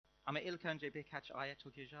Ama ilk önce birkaç ayet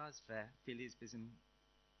okuyacağız ve Filiz bizim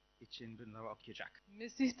için bunları okuyacak.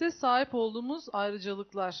 Mesih'te sahip olduğumuz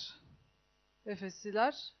ayrıcalıklar.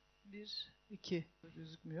 Efesiler 1-2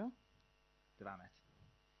 gözükmüyor. Devam et.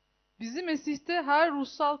 Bizi Mesih'te her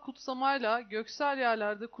ruhsal kutsamayla göksel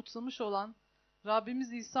yerlerde kutsamış olan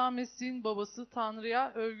Rabbimiz İsa Mesih'in babası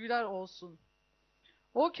Tanrı'ya övgüler olsun.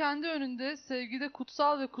 O kendi önünde sevgide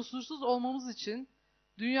kutsal ve kusursuz olmamız için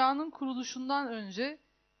dünyanın kuruluşundan önce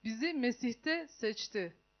bizi Mesih'te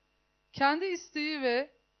seçti. Kendi isteği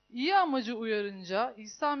ve iyi amacı uyarınca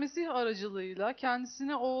İsa Mesih aracılığıyla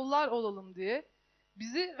kendisine oğullar olalım diye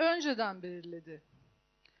bizi önceden belirledi.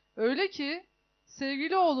 Öyle ki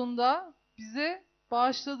sevgili oğlunda bize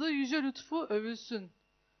bağışladığı yüce lütfu övülsün.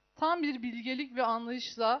 Tam bir bilgelik ve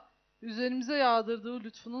anlayışla üzerimize yağdırdığı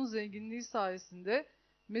lütfunun zenginliği sayesinde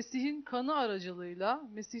Mesih'in kanı aracılığıyla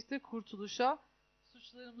Mesih'te kurtuluşa,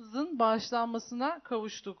 suçlarımızın bağışlanmasına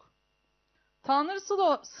kavuştuk.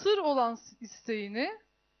 Tanrısal sır olan isteğini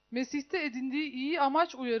Mesih'te edindiği iyi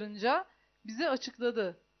amaç uyarınca bize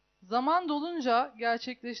açıkladı. Zaman dolunca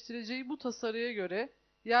gerçekleştireceği bu tasarıya göre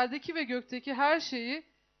yerdeki ve gökteki her şeyi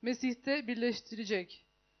Mesih'te birleştirecek.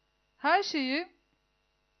 Her şeyi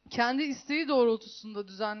kendi isteği doğrultusunda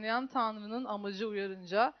düzenleyen Tanrı'nın amacı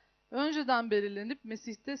uyarınca önceden belirlenip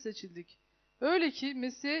Mesih'te seçildik. Öyle ki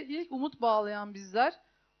Mesih'e ilk umut bağlayan bizler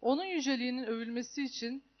onun yüceliğinin övülmesi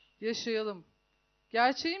için yaşayalım.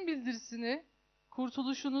 Gerçeğin bildirisini,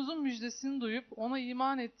 kurtuluşunuzun müjdesini duyup ona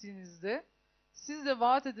iman ettiğinizde siz de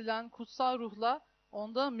vaat edilen kutsal ruhla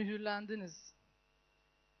onda mühürlendiniz.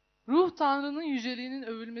 Ruh Tanrı'nın yüceliğinin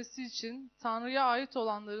övülmesi için Tanrı'ya ait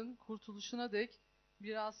olanların kurtuluşuna dek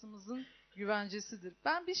mirasımızın güvencesidir.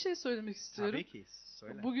 Ben bir şey söylemek istiyorum. Tabii ki.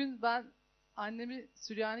 Söyle. Bugün ben annemi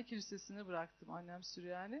Süryani Kilisesi'ne bıraktım. Annem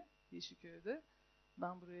Süryani, Yeşilköy'de.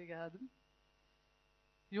 Ben buraya geldim.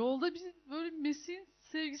 Yolda böyle Mesih'in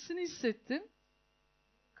sevgisini hissettim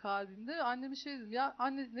kalbimde. Anneme şey dedim, ya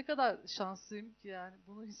anne ne kadar şanslıyım ki yani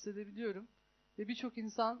bunu hissedebiliyorum. Ve birçok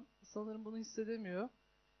insan sanırım bunu hissedemiyor.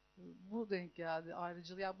 Bu denk geldi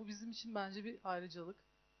ayrıcalık. Ya bu bizim için bence bir ayrıcalık.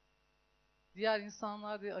 Diğer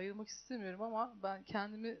insanlar diye ayırmak istemiyorum ama ben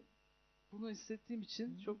kendimi bunu hissettiğim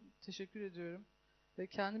için çok teşekkür ediyorum. Ve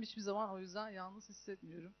kendimi hiçbir zaman o yüzden yalnız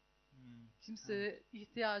hissetmiyorum. Kimseye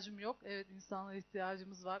ihtiyacım yok. Evet, insanlara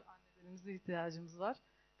ihtiyacımız var. Annelerimize ihtiyacımız var.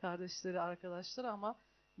 Kardeşleri, arkadaşlar ama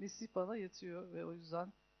Mesih bana yetiyor ve o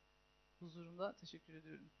yüzden huzurunda teşekkür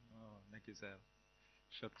ediyorum. Ne güzel.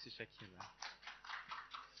 Çok teşekkürler.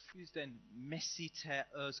 Bu yüzden Mesih'te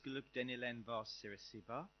Özgürlük denilen vaaz serisi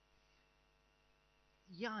var.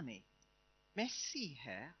 Yani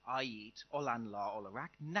Mesih'e ait olanlar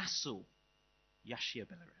olarak nasıl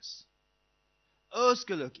yaşayabiliriz?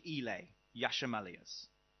 Özgürlük ile yaşamalıyız.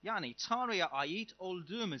 Yani Tanrı'ya ait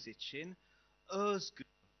olduğumuz için özgür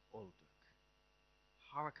olduk.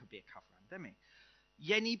 Harika bir kavram değil mi?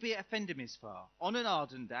 Yeni bir Efendimiz var. Onun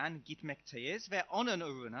ardından gitmekteyiz ve onun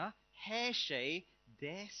uğruna her şey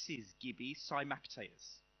değersiz gibi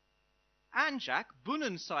saymaktayız. Ancak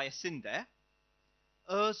bunun sayesinde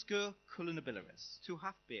özgür kılınabiliriz.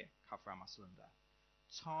 Tuhaf bir kavram aslında.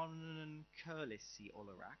 Tanrı'nın kölesi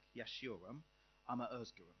olarak yaşıyorum ama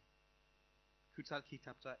özgürüm. Kutsal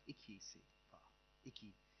kitapta ikisi var.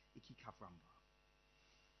 İki kavram var.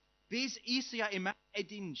 Biz İsa'ya iman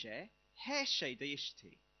edince her şey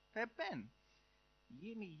değişti. Ve ben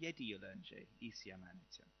 27 yıl önce İsa'ya iman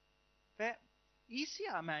ettim. Ve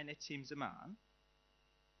İsa'ya iman ettiğim zaman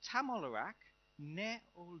tam olarak ne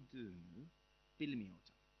olduğunu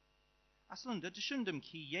bilmiyordum. Aslında düşündüm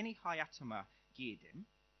ki yeni hayatıma girdim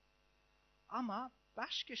ama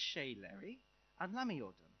başka şeyleri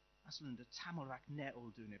anlamıyordum. Aslında tam olarak ne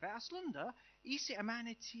olduğunu ve aslında İsa'ya iman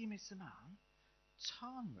ettiğimiz zaman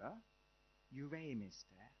Tanrı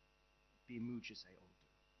yüreğimizde bir mucize oldu.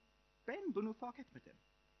 Ben bunu fark etmedim.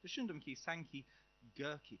 Düşündüm ki sanki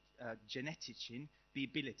cennet için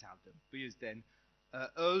bir bilet aldım. Bu yüzden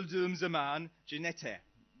öldüğüm zaman cennete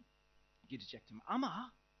gidecektim.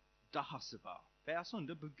 Ama dahası var. Ve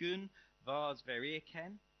aslında bugün vaaz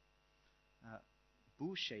verirken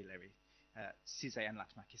bu şeyleri size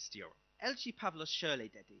anlatmak istiyorum. Elçi Pavlos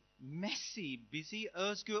şöyle dedi. Mesih bizi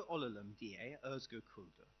özgür olalım diye özgür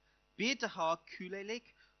kıldı. Bir daha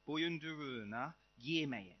kölelik boyunduruğuna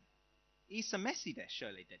girmeyin. İsa Mesih de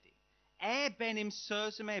şöyle dedi. Eğer benim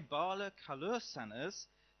sözüme bağlı kalırsanız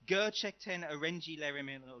gerçekten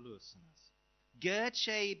öğrencilerim olursunuz.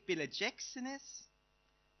 Gerçeği bileceksiniz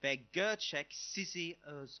ve gerçek sizi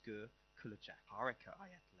özgür kılacak. Harika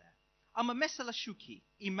ayetler. Ama mesela şu ki,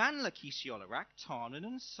 imanlı kişi olarak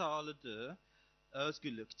Tanrı'nın sağladığı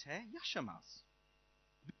özgürlükte yaşamaz.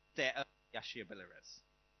 de yaşayabiliriz.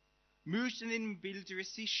 Müjdenin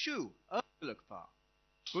bildirisi şu, özgürlük var.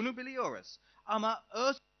 Bunu biliyoruz. Ama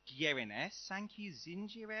özgürlük yerine sanki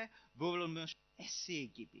zincire vurulmuş esir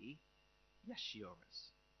gibi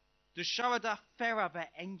yaşıyoruz. Dışarıda ferah ve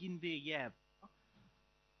engin bir yer var.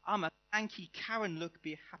 Ama sanki karanlık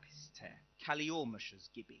bir hapiste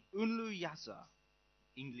kalıyormuşuz gibi. Ünlü yazar,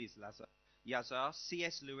 İngiliz yazar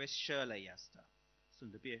C.S. Lewis şöyle yazdı.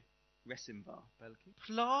 Aslında bir resim var belki.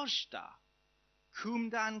 Plajda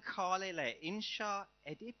kumdan kaleler inşa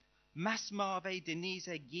edip masmavi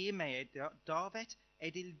denize girmeye davet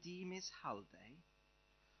edildiğimiz halde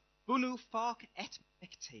bunu fark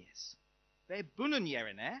etmekteyiz. Ve bunun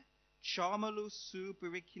yerine çamurlu su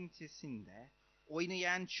birikintisinde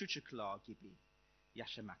oynayan çocuklar gibi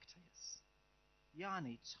yaşamaktayız.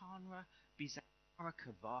 Yani Tanrı bize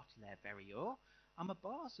harika vaatler veriyor ama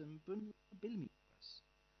bazen bunu bilmiyoruz.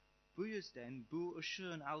 Bu yüzden bu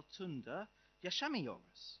ışığın altında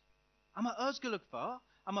yaşamıyoruz. Ama özgürlük var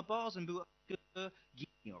ama bazen bu özgürlüğü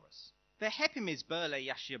giymiyoruz. Ve hepimiz böyle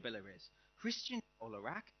yaşayabiliriz. Hristiyan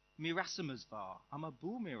olarak mirasımız var ama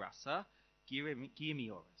bu mirasa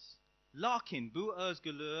giymiyoruz. Lakin bu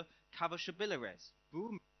özgürlüğü kavuşabiliriz.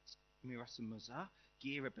 Bu mirasımıza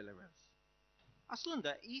girebiliriz.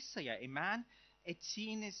 Aslında İsa'ya iman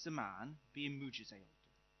ettiğiniz zaman bir mucize oldu.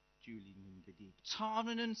 Julie'nin dediği gibi.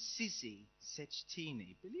 Tanrı'nın sizi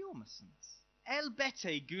seçtiğini biliyor musunuz?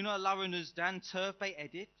 Elbette günahlarınızdan tövbe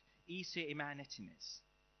edip İsa'ya iman ettiniz.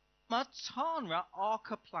 Ama Tanrı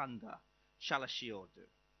arka planda çalışıyordu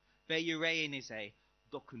ve yüreğinize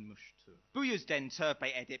dokunmuştu. Bu yüzden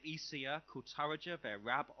tövbe edip İsa'ya kurtarıcı ve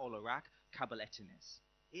Rab olarak kabul ettiniz.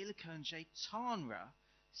 İlk önce Tanrı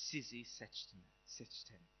sizi seçti.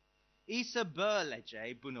 İsa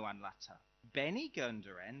böylece bunu anlatır. Beni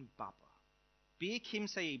gönderen baba. Bir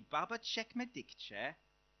kimseyi baba çekmedikçe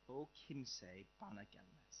o kimse bana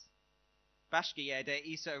gelmez. Başka yerde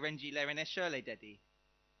İsa öğrencilerine şöyle dedi.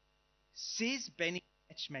 Siz beni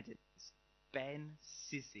seçmediniz. Ben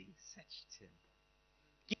sizi seçtim.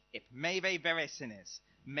 Gidip meyve veresiniz.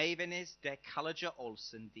 Meyveniz de kalıcı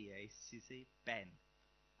olsun diye sizi ben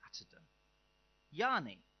atadım.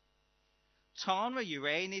 Yani Tanrı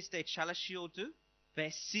yüreğinizde çalışıyordu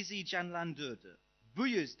ve sizi canlandırdı. Bu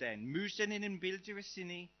yüzden müjdenin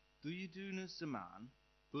bildirisini duyduğunuz zaman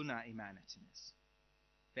buna iman ettiniz.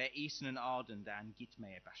 Ve İsa'nın ardından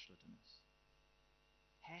gitmeye başladınız.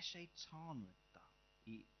 Her şey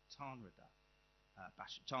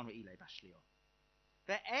Tanrı ile başlıyor.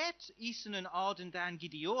 Ve eğer İsa'nın ardından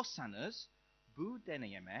gidiyorsanız bu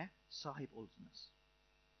deneyime sahip oldunuz.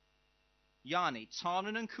 Yani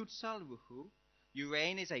Tanrı'nın kutsal ruhu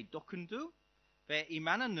yüreğinize dokundu ve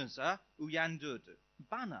imanınıza uyandırdı.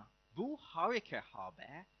 Bana bu harika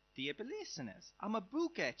haber diyebilirsiniz. Ama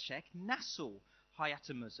bu gerçek nasıl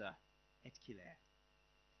hayatımızı etkiler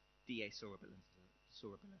diye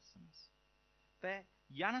sorabilirsiniz. Ve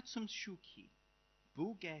yanıtım şu ki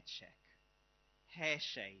bu gerçek her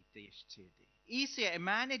şey değiştirdi. İsa'ya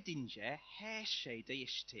iman edince her şey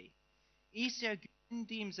değişti. İsa'ya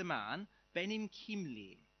güvendiğim zaman benim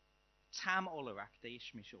kimliğim tam olarak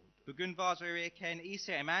değişmiş oldu. Bugün vaaz verirken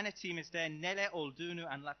İsa'ya iman ettiğimizde neler olduğunu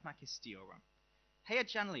anlatmak istiyorum.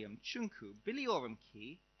 Heyecanlıyım çünkü biliyorum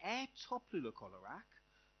ki eğer topluluk olarak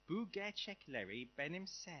bu gerçekleri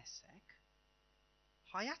benimsersek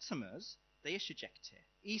hayatımız değişecektir.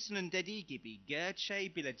 İsa'nın dediği gibi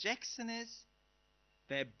gerçeği bileceksiniz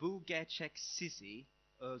ve bu gerçek sizi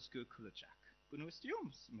özgür kılacak. Bunu istiyor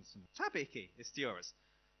musunuz? Tabii ki istiyoruz.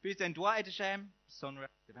 Bizden dua edeceğim, sonra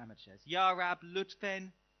devam edeceğiz. Ya Rab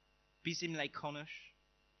lütfen bizimle konuş.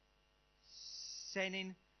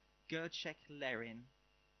 Senin gerçeklerin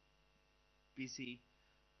bizi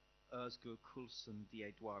özgür kılsın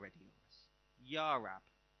diye dua ediyoruz. Ya Rab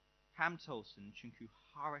hamdolsun çünkü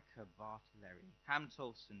harika vaatleri.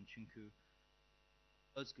 Hamdolsun çünkü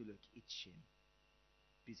özgürlük için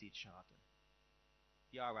bizi çağırdı.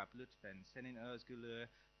 Ya Rab lütfen senin özgürlüğü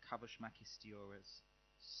kavuşmak istiyoruz.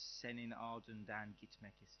 Senin ardından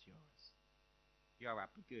gitmek istiyoruz. Ya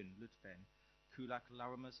Rab bugün lütfen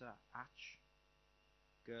kulaklarımızı aç,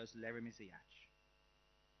 gözlerimizi aç.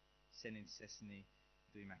 Senin sesini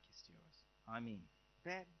duymak istiyoruz. Amin.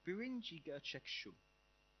 Ve birinci gerçek şu.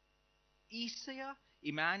 İsa'ya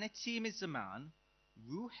iman ettiğimiz zaman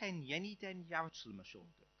ruhen yeniden yaratılmış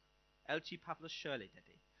olduk. Elçi Pavlus şöyle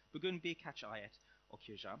dedi. Bugün birkaç ayet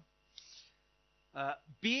okuyacağım.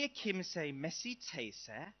 Bir kimse Mesih'te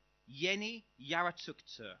ise yeni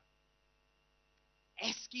yaratıktır.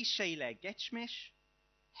 Eski şeyler geçmiş,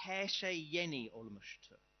 her şey yeni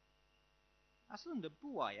olmuştur. Aslında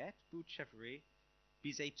bu ayet, bu çeviri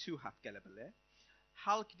bize tuhaf gelebilir.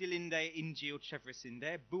 Halk dilinde İncil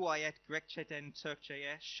çevirisinde bu ayet Grekçeden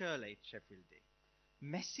Türkçe'ye şöyle çevrildi.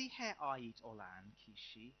 Mesih'e ait olan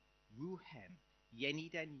kişi ruhen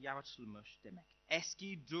yeniden yaratılmış demek.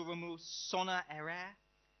 Eski durumu sona erer,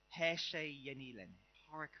 her şey yenilenir.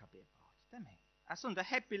 Harika bir vaat değil mi? Aslında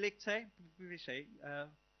hep birlikte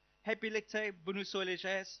hep birlikte bunu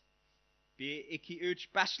söyleyeceğiz. 1, 2,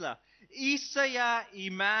 3 başla. İsa'ya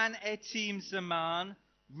iman ettiğim zaman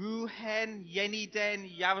ruhen yeniden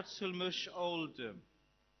yaratılmış oldum.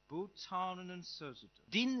 Bu Tanrı'nın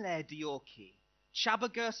sözüdür. Dinle diyor ki, çaba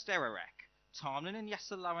göstererek Tanrı'nın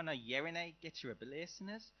yasalarını yerine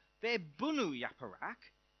getirebilirsiniz ve bunu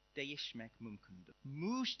yaparak değişmek mümkündür.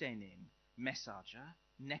 Müjdenin mesajı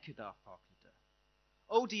ne kadar farklıdır.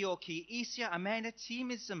 O diyor ki İsa'ya iman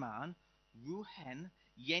ettiğimiz zaman ruhen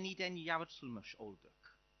yeniden yaratılmış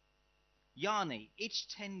olduk. Yani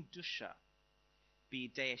içten dışa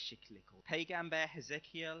bir değişiklik oldu. Peygamber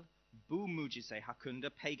Hezekiel bu mucize hakkında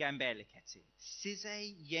peygamberlik etti. Size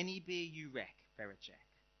yeni bir yürek verecek.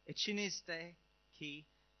 İçinizdeki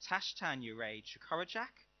taştan yüreği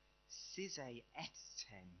çıkaracak, size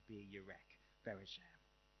etten bir yürek vereceğim.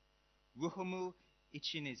 Ruhumu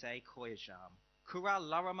içinize koyacağım.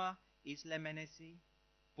 Kurallarımı izlemenizi,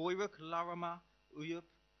 buyruklarıma uyup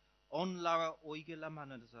onlara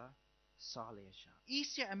uygulamanızı sağlayacağım.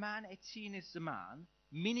 İsa'ya iman ettiğiniz zaman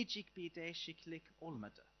minicik bir değişiklik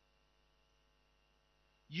olmadı.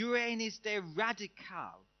 Yüreğinizde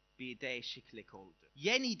radikal bir değişiklik oldu.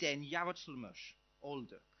 Yeniden yaratılmış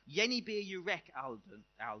olduk. Yeni bir yürek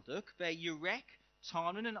aldık ve yürek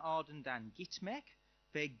Tanrı'nın ardından gitmek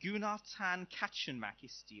ve günahtan kaçınmak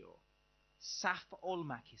istiyor. Saf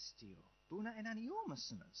olmak istiyor. Buna inanıyor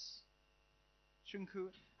musunuz?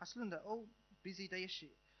 Çünkü aslında o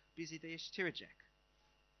bizi değiştirecek.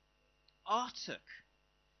 Artık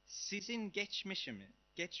sizin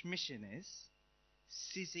geçmişiniz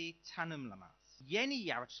sizi tanımlamaz. Yeni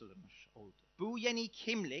yaratılmış oldu. Bu yeni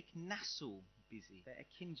kimlik nasıl bizi? Ve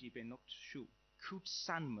ikinci bir nokta şu.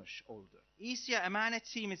 Kutsanmış oldu. İsa'ya iman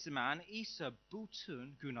ettiğimiz zaman İsa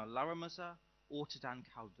bütün günahlarımızı ortadan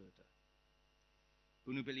kaldırdı.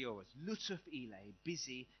 Bunu biliyoruz. Lütuf ile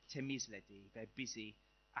bizi temizledi ve bizi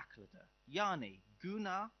akladı. Yani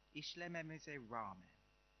günah işlememize rağmen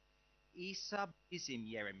İsa bizim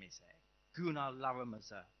yerimize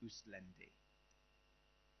günahlarımızı üstlendi.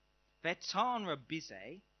 Ve Tanrı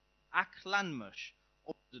bize aklanmış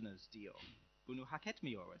oldunuz diyor. Bunu hak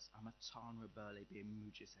etmiyoruz ama Tanrı böyle bir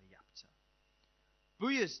mucize yaptı.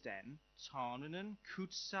 Bu yüzden Tanrı'nın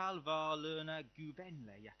kutsal varlığına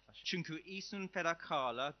güvenle yaklaşın. Çünkü İsa'nın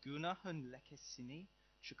fedakarlığı günahın lekesini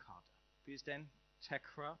çıkardı. Bu yüzden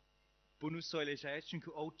tekrar bunu söyleyeceğiz.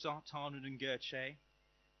 Çünkü o Tanrı'nın gerçeği.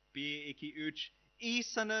 1, 2, 3.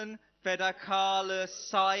 İsa'nın fedakarlığı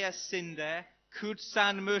sayesinde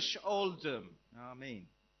kutsanmış oldum. Amin.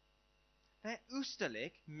 Ve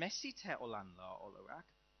üstelik Mesih'te olanlar olarak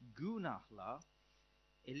günahla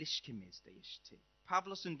ilişkimiz değişti.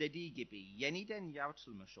 Pavlos'un dediği gibi yeniden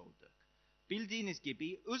yaratılmış olduk. Bildiğiniz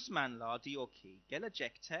gibi uzmanlar diyor ki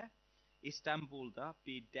gelecekte İstanbul'da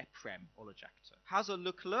bir deprem olacaktır.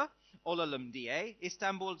 Hazırlıklı olalım diye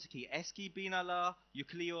İstanbul'daki eski binalar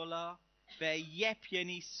yıkılıyorlar ve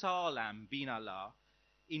yepyeni sağlam binalar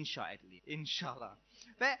inşa ediliyor. İnşallah.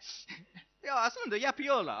 Ve ya aslında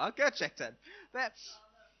yapıyorlar gerçekten. Ve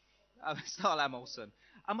sağlam olsun.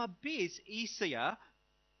 Ama biz İsa'ya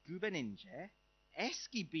güvenince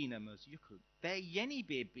eski binamız yıkıldı ve yeni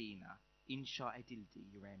bir bina inşa edildi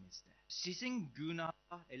yüreğimizde. Sizin günah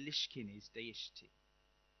ilişkiniz değişti.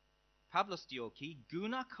 Pavlos diyor ki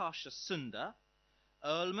günah karşısında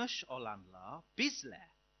ölmüş olanlar bizler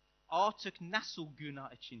artık nasıl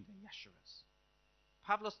günah içinde yaşarız?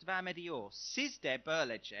 Pavlos devam ediyor. Siz de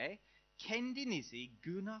böylece kendinizi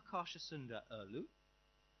günah karşısında ölüp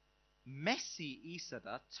Mesih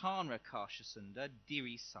İsa'da Tanrı karşısında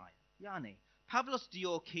diri sayın. Yani Pavlos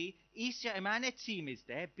diyor ki İsa'ya iman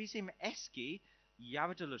ettiğimizde bizim eski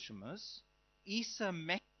yaratılışımız İsa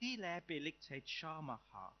Mesih ile birlikte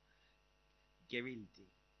çarmıha gerildi.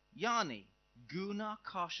 Yani günah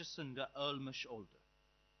karşısında ölmüş oldu.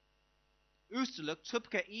 Üstelik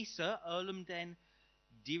tıpkı İsa ölümden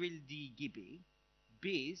dirildiği gibi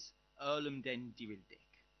biz ölümden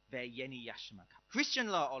dirildik ve yeni yaşama kaptık.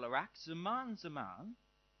 Hristiyanlar olarak zaman zaman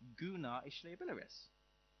günah işleyebiliriz.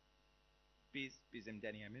 Bizim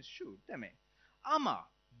deneyimimiz şu değil mi?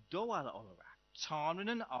 Ama doğal olarak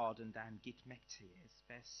Tanrı'nın ardından gitmekteyiz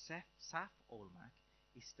ve saf olmak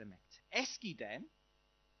istemekteyiz. Eskiden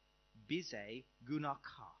bize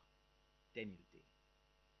günahkar denildi.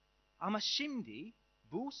 Ama şimdi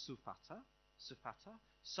bu sıfata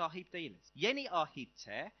sahip değiliz. Yeni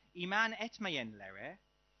ahitte iman etmeyenlere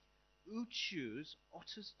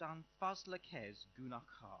 330'dan fazla kez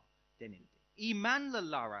günahkar denildi.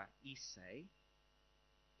 İmanlılara ise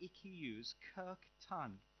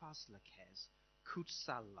 240'tan fazla kez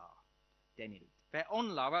kutsallar denildi. Ve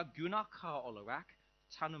onlara günahkar olarak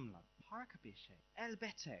tanımlandı. Harika bir şey.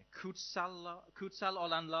 Elbette kutsal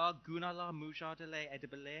olanlar günahla mücadele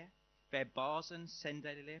edebilir ve bazen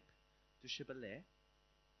sendeleyip düşebilir.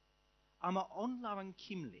 Ama onların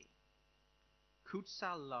kimliği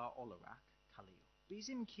kutsallar olarak kalıyor.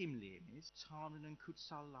 Bizim kimliğimiz Tanrı'nın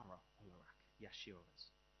kutsalları olarak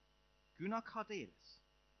yaşıyoruz. Günahkar değiliz.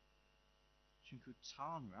 Çünkü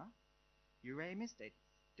Tanrı yüreğimizde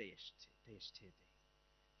değiştirdi.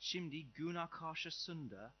 Şimdi günah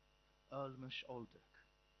karşısında ölmüş olduk.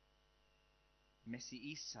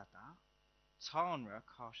 Mesih İsa'da Tanrı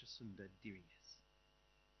karşısında diriyiz.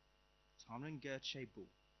 Tanrı'nın gerçeği bu.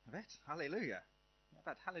 Evet, haleluya.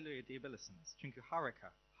 Evet, haleluya diyebilirsiniz. Çünkü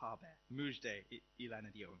harika haber, müjde ilan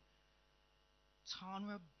ediyorum.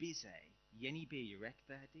 Tanrı bize yeni bir yürek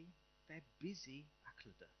verdi ve bizi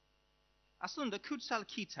akladı. Aslında kutsal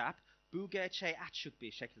kitap bu gerçeği açık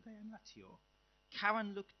bir şekilde anlatıyor.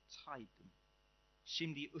 Karanlıktaydım.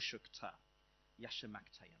 Şimdi ışıkta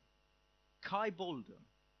yaşamaktayım. Kayboldum.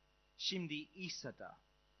 Şimdi İsa'da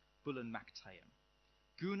bulunmaktayım.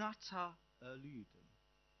 Günahta ölüydüm.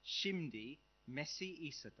 Şimdi Mesih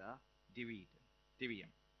İsa'da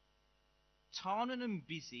diriyim. Tanrı'nın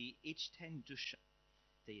bizi içten dışa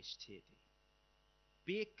değiştirdi.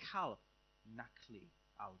 Bir kalp nakli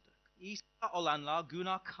aldık. İsa olanlar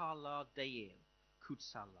günahkarlar değil,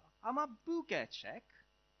 kutsallar. Ama bu gerçek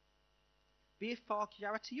bir fark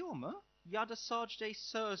yaratıyor mu? Ya da sadece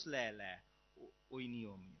sözlerle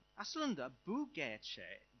oynuyor mu? Aslında bu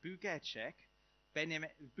gerçeği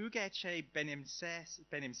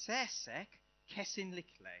benimsersek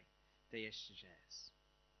kesinlikle değişeceğiz.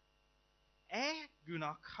 Eğer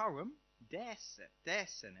günahkarım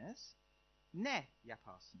derseniz ne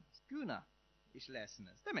yaparsınız? Günah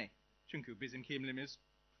işlersiniz, değil mi? Çünkü bizim kimliğimiz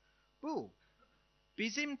bu.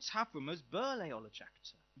 Bizim tavrımız böyle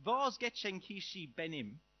olacaktı. Vazgeçen kişi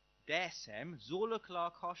benim dersem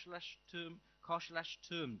zorlukla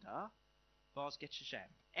karşılaştığımda vazgeçeceğim.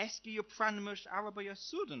 Eski yıpranmış arabaya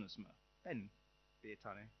sürdünüz mü? Ben bir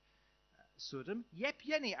tane sürdüm.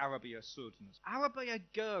 Yepyeni arabaya sürdünüz. Arabaya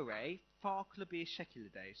göre farklı bir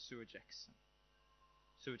şekilde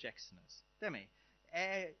süreceksiniz. Değil mi?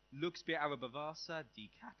 Eğer lüks bir araba varsa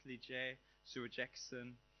dikkatlice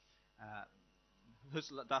süreceksin.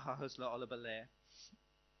 Daha hızlı olabilir.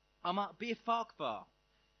 Ama bir fark var.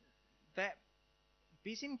 Ve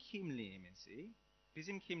bizim kimliğimizi,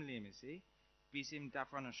 bizim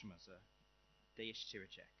davranışımızı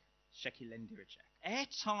değiştirecek, şekillendirecek. Eğer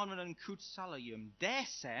Tanrı'nın kutsalıyım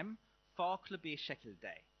dersem farklı bir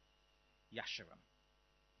şekilde yaşarım.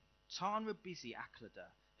 Tanrı bizi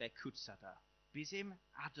akladı ve kutsadı. Bizim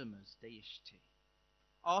adımız değişti.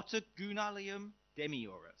 Artık günahlıyım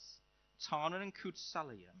demiyoruz. Tanrı'nın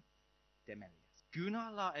kutsalıyım demeliyiz.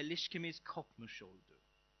 Günahla ilişkimiz kopmuş oldu.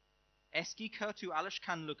 Eski kötü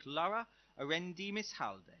alışkanlıklara öğrendiğimiz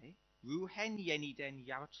halde ruhen yeniden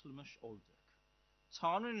yaratılmış olduk.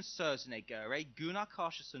 Tanrı'nın sözüne göre günah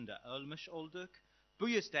karşısında ölmüş olduk. Bu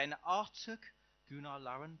yüzden artık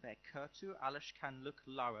günahların ve kötü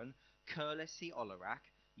alışkanlıkların kölesi olarak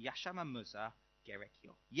yaşamamıza gerek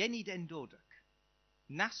yok. Yeniden doğduk.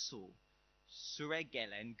 Nasıl süre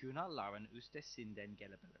gelen günahların üstesinden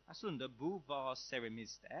gelebilir? Aslında bu Vaaz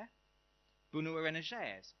serimizde bunu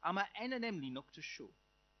öğreneceğiz. Ama en önemli nokta şu.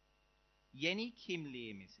 Yeni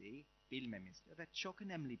kimliğimizi bilmemizdir ve çok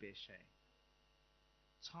önemli bir şey.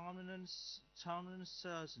 Tanrı'nın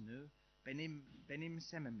sözünü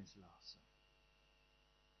benimsememiz lazım.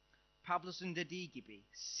 Pavlus'un dediği gibi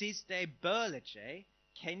siz de böylece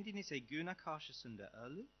kendinize günah karşısında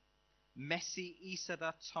ölü, Mesih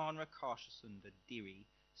İsa'da Tanrı karşısında diri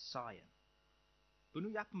sayın. Bunu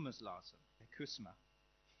yapmamız lazım. Kusma.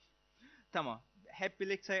 Tamam. Hep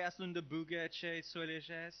birlikte aslında bu gerçeği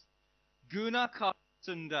söyleyeceğiz. Günah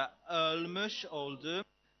karşısında ölmüş oldum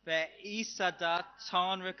ve İsa'da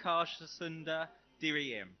Tanrı karşısında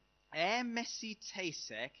diriyim. Eğer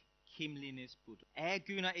Mesih'teysek kimliğiniz budur. Eğer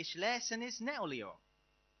günah işlerseniz ne oluyor?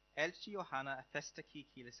 Elçi Yohana Efes'teki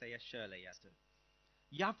kiliseye şöyle yazdı.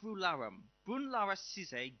 Yavrularım, bunlara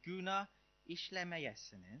size günah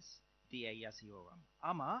işlemeyesiniz diye yazıyorum.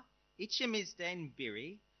 Ama içimizden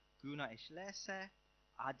biri günah işlerse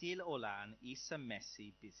adil olan İsa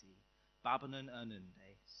Mesih bizi Baba'nın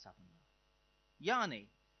önünde savunur. Yani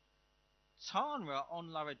Tanrı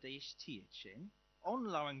onları değiştiği için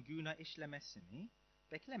onların günah işlemesini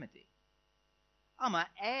beklemedi.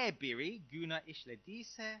 Ama eğer biri günah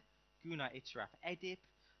işlediyse günah itiraf edip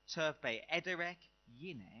tövbe ederek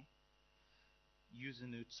yine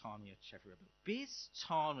yüzünü Tanrı'ya çevirebilir. Biz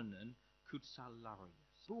Tanrı'nın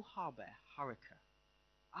kutsallarıyız. Bu haber harika.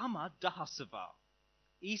 Ama dahası var.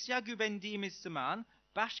 İsa'ya güvendiğimiz zaman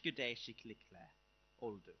başka değişiklikler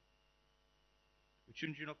oldu.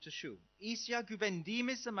 Üçüncü nokta şu. İsa'ya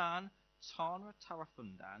güvendiğimiz zaman Tanrı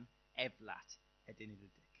tarafından evlat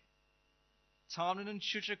edinildik. Tanrı'nın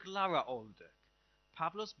çocukları olduk.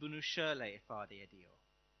 Pavlos bunu şöyle ifade ediyor.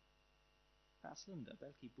 Aslında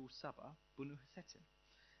belki bu sabah bunu hissettim.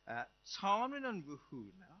 Tanrı'nın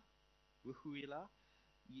ruhuyla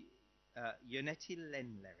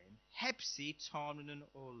yönetilenlerin hepsi Tanrı'nın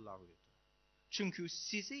oğullarıdır. Çünkü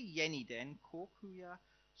sizi yeniden korkuya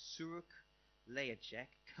sürükleyecek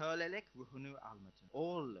kölelik ruhunu almadınız.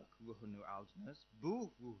 Oğulluk ruhunu aldınız.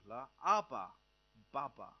 Bu ruhla Abba,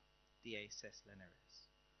 Baba diye sesleniriz.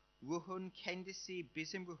 Ruhun kendisi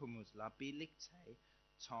bizim ruhumuzla birlikte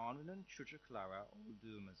Tanrı'nın çocukları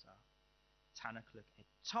olduğumuza tanıklık et.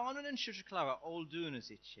 Tanrı'nın çocukları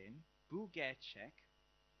olduğunuz için bu gerçek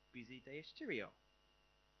bizi değiştiriyor.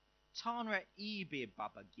 Tanrı iyi bir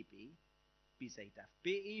baba gibi bize davranır.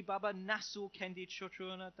 Bir iyi baba nasıl kendi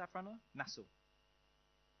çocuğuna davranır? Nasıl?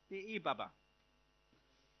 Bir iyi baba.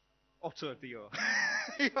 Otur diyor.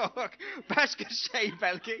 Yok, başka şey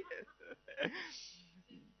belki.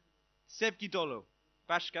 Sevgi dolu.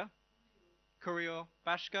 Başka? Kuruyor.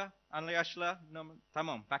 Başka? Anlayışla?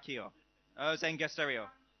 Tamam, bakıyor. Özen gösteriyor.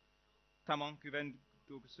 Tamam, güven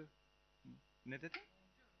duygusu. Ne dedin?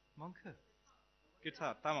 Monkey.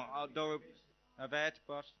 Gitar. Tamam, doğru. Evet,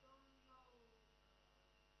 baş.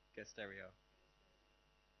 Gösteriyor.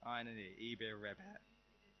 Aynen öyle. İyi bir rehber.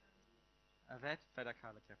 Evet,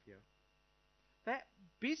 fedakarlık yapıyor. Ve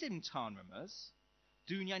bizim Tanrımız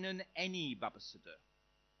dünyanın en iyi babasıdır.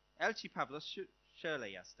 Elçi Pavlos şöyle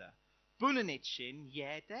yazdı. Bunun için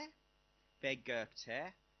yerde ve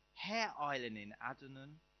gökte her ailenin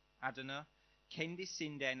adını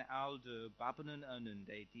kendisinden aldığı babanın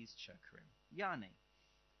önünde diz çökerim. Yani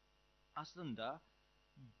aslında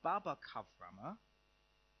baba kavramı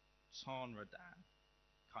Tanrı'dan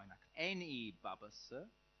kaynak. En iyi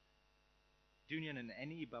babası, dünyanın en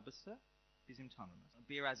iyi babası bizim Tanrımız.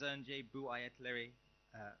 Biraz önce bu ayetleri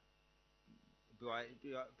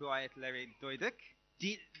duyduk.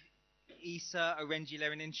 İsa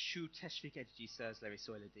öğrencilerinin şu teşvik edici sözleri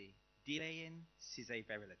söyledi. Dileyin size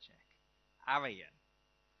verilecek. Arayın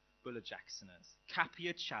bulacaksınız.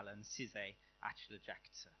 Kapıyı çalın size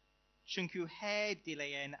açılacaktır. Çünkü her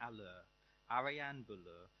dileyen alır, arayan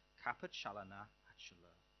bulur, kapı çalana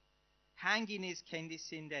açılır. Hanginiz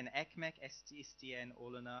kendisinden ekmek isteyen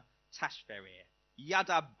olana taş verir ya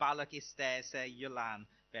da balık isterse yılan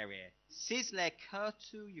verir. Sizler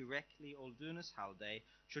kötü yürekli olduğunuz halde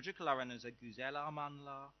çocuklarınıza güzel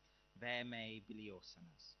armağanlar vermeyi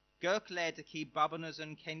biliyorsunuz. Göklerdeki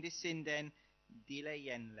babanızın kendisinden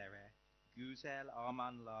dileyenlere güzel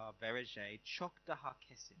armağanlar vereceği çok daha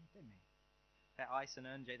kesin değil mi? Ve Aysen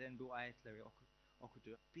önceden bu ayetleri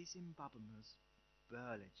okudu. Bizim babamız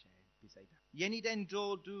böylece bize de. Yeniden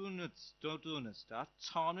doğduğunuzda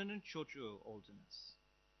Tanrı'nın çocuğu oldunuz.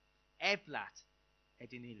 Evlat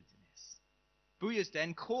edinildiniz. Bu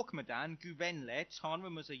yüzden korkmadan güvenle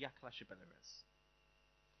Tanrımıza yaklaşabiliriz.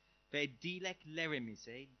 Ve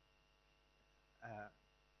dileklerimizi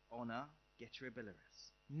ona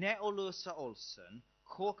getirebiliriz. Ne olursa olsun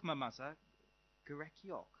korkmamıza gerek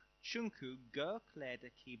yok. Çünkü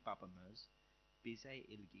göklerdeki babamız bize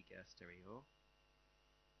ilgi gösteriyor.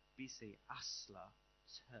 Bizi asla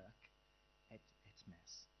terk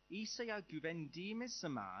etmez. İsa'ya güvendiğimiz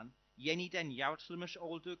zaman yeniden yaratılmış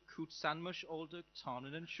olduk, kutsanmış olduk,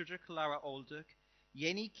 Tanrı'nın çocukları olduk.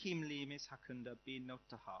 Yeni kimliğimiz hakkında bir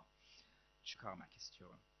not daha çıkarmak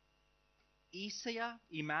istiyorum. İsa'ya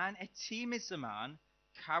iman ettiğimiz zaman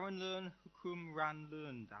karanlığın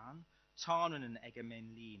hükümranlığından Tanrı'nın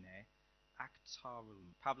egemenliğine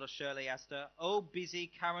aktarılır. Pavlos şöyle yazdı. O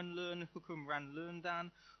bizi karanlığın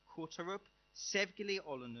hükümranlığından kurtarıp sevgili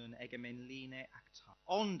olanın egemenliğine aktar.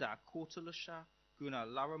 Onda kurtuluşa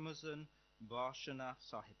günahlarımızın bağışına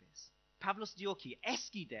sahibiz. Pavlos diyor ki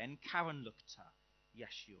eskiden karanlıkta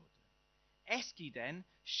yaşıyordu. Eskiden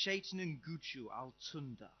şeytanın gücü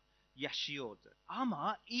altında yaşıyordu.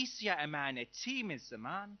 Ama İsa'ya emanet ettiğimiz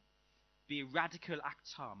zaman bir radikal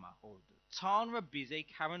aktarma oldu. Tanrı bizi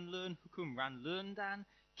karanlığın hükümranlığından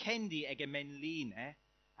kendi egemenliğine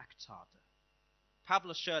aktardı.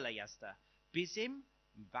 Pavlos şöyle yazdı. Bizim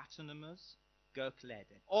vatanımız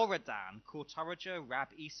göklerde. Oradan kurtarıcı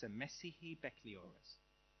Rab İsa Mesih'i bekliyoruz.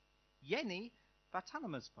 Yeni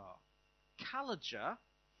vatanımız var. Kalıcı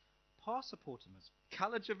pasaportumuz,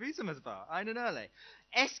 kalıcı vizamız var. Aynen öyle.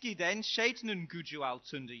 Eskiden şeytanın gücü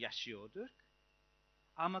altında yaşıyorduk.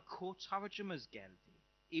 Ama kurtarıcımız geldi.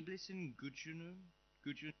 İblisin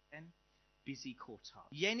gücünden bizi kurtar.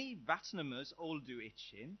 Yeni vatanımız olduğu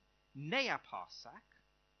için ne yaparsak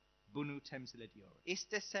bunu temsil ediyoruz.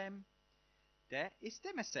 İstesem de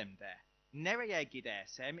istemesem de nereye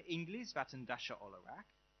gidersem İngiliz vatandaşı olarak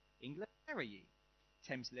İngiltere'yi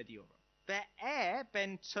temsil ediyorum. Ve eğer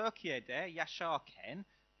ben Türkiye'de yaşarken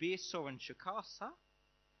bir sorun çıkarsa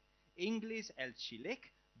İngiliz elçilik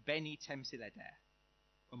beni temsil eder.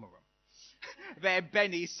 Umarım. Ve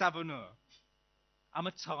beni savunur.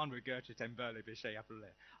 Ama Tanrı gerçekten böyle bir şey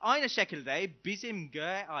yapılır. Aynı şekilde bizim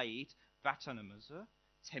göğe ait vatanımızı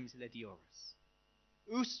temsil ediyoruz.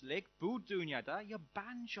 Üstelik bu dünyada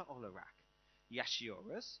yabancı olarak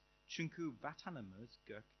yaşıyoruz. Çünkü vatanımız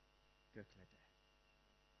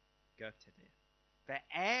göktedir. Ve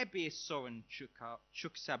eğer bir sorun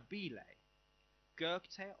çıksa bile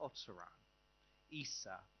gökte oturan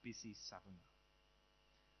İsa bizi savunur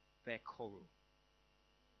ve korur.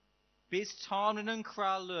 Biz Tanrı'nın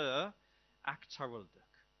krallığı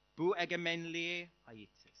aktarıldık. Bu egemenliğe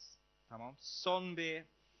aitiz. Tamam. Son bir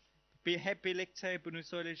hep birlikte bunu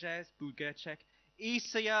söyleyeceğiz. Bu gerçek.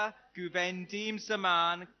 İsa'ya güvendiğim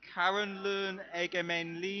zaman karanlığın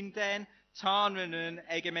egemenliğinden Tanrı'nın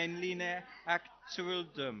egemenliğine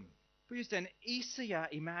aktarıldım. Bu yüzden İsa'ya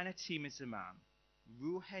iman ettiğimiz zaman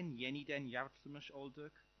ruhen yeniden yaratılmış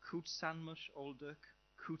olduk, kutsanmış olduk,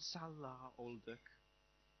 kutsallar olduk.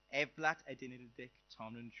 Evlat edinildik,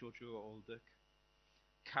 Tanrı'nın çocuğu olduk.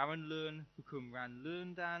 Karanlığın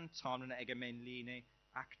hükümranlığından Tanrı'nın egemenliğine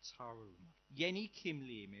aktarılmak. Yeni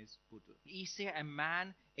kimliğimiz budur. İsa'ya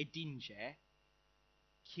iman edince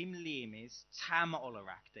kimliğimiz tam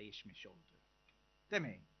olarak değişmiş oldu. Değil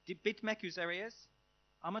mi? Bitmek üzereyiz.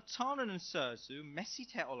 Ama Tanrı'nın sözü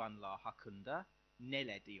Mesih'te olanlar hakkında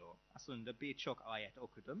neler diyor? Aslında birçok ayet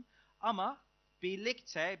okudum. Ama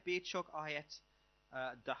birlikte birçok ayet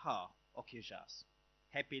daha okuyacağız.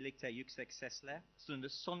 Hep birlikte yüksek sesle. Aslında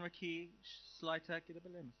sonraki slayta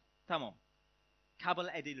gidebilir miyiz? Tamam. Kabul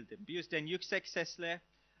edildim. Bu yüzden yüksek sesle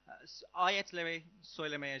ayetleri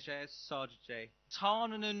söylemeyeceğiz sadece.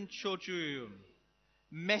 Tanrı'nın çocuğuyum.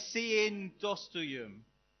 Mesih'in dostuyum.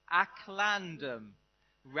 Aklandım.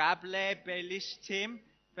 Rab'le birleştim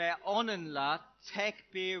ve onunla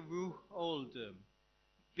tek bir ruh oldum.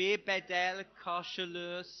 Bir bedel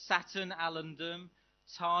karşılığı satın alındım.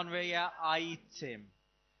 Tanrı'ya aittim.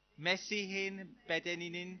 Mesih'in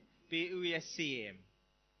bedeninin bir üyesiyim.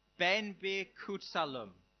 Ben bir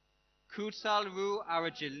kutsalım. Kutsal ruh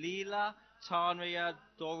aracılığıyla Tanrı'ya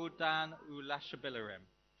doğrudan ulaşabilirim.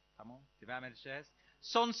 Tamam, devam edeceğiz.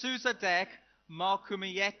 Sonsuza dek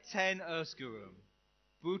mahkumiyetten özgürüm.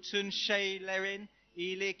 Bütün şeylerin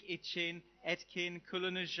iyilik için etkin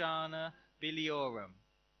kullanacağını biliyorum.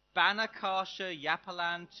 Bana karşı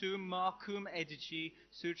yapılan tüm mahkum edici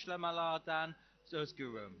suçlamalardan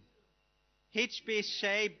özgürüm. Hiçbir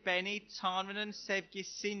şey beni Tanrı'nın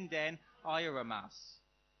sevgisinden ayıramaz.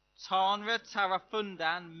 Tanrı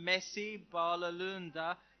tarafından Mesih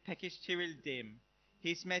bağlılığında pekiştirildim.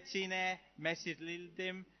 Hizmetine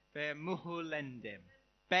mesedildim ve mühürlendim.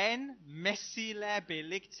 Ben Mesih'le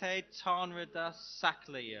birlikte Tanrı'da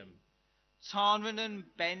saklıyım.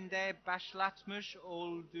 Tanrı'nın bende başlatmış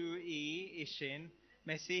olduğu iyi işin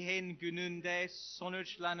Mesih'in gününde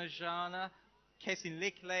sonuçlanacağına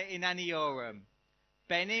kesinlikle inanıyorum.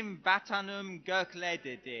 Benim vatanım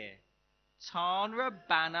göklerdedir. Tanrı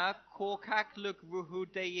bana korkaklık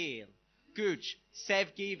ruhu değil, güç,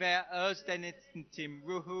 sevgi ve öz denetim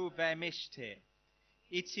ruhu vermiştir.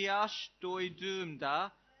 İhtiyaç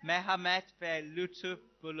duyduğumda merhamet ve lütuf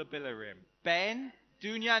bulabilirim. Ben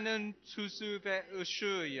dünyanın tuzu ve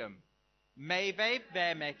ışığıyım. Meyve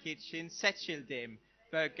vermek için seçildim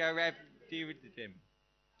ve görevliydim.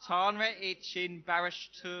 Tanrı için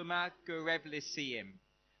barıştırma görevlisiyim.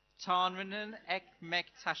 Tanrı'nın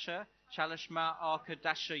ekmek taşı çalışma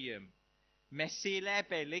arkadaşıyım.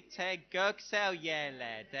 Mesih'le birlikte göksel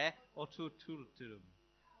yerlerde oturtuldum.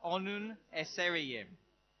 Onun eseriyim.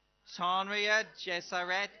 Tanrı'ya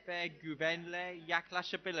cesaret ve güvenle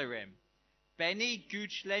yaklaşabilirim. Beni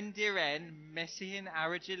güçlendiren Mesih'in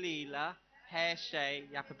aracılığıyla her şey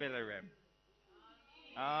yapabilirim.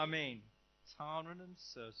 Amin. Tanrı'nın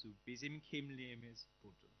sözü bizim kimliğimiz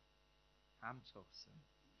budur. Hamdolsun.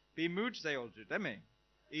 Bir mucize oldu değil mi?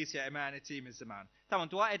 İsa'ya iman ettiğimiz zaman. Tamam,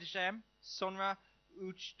 dua edeceğim. Sonra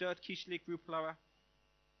 3-4 kişilik gruplara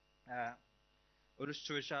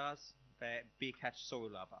oluşturacağız ve birkaç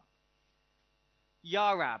sorular var.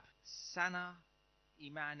 Ya Rab, sana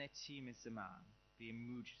iman ettiğimiz zaman bir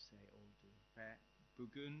mucize oldu ve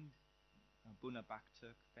bugün buna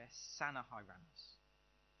baktık ve sana hayranız.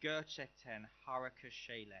 Gerçekten harika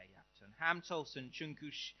şeyler yaptın. Hamdolsun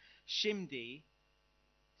çünkü şimdi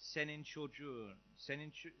senin çocuğun,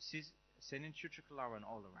 senin çocukların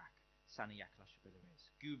olarak sana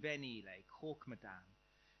yaklaşabiliriz. Güveniyle, korkmadan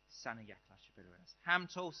sana yaklaşabiliriz.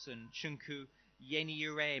 Hamdolsun çünkü yeni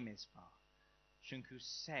yüreğimiz var. Çünkü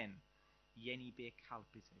sen yeni bir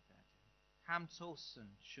kalp bize verdin.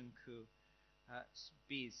 Hamdolsun çünkü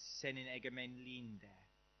biz senin egemenliğinde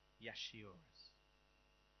yaşıyoruz.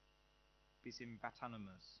 Bizim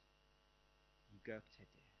vatanımız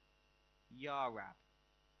göktedir. Ya Rab,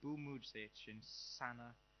 bu mucize için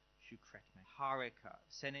sana şükretmek. Harika.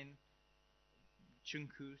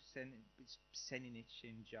 Çünkü senin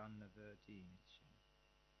için canını verdiğin için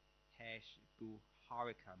bu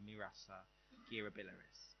harika mirasa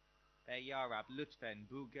girebiliriz. Ve Ya Rab lütfen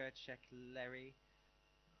bu gerçekleri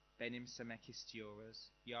benimsemek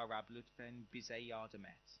istiyoruz. Ya Rab lütfen bize yardım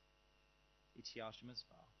et.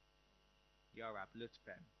 İhtiyacımız var. Ya Rab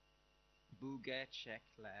lütfen bu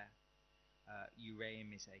gerçekler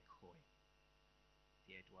yüreğimize koy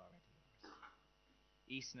diye dua ediyoruz.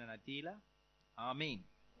 İsa'nın adıyla. Amin.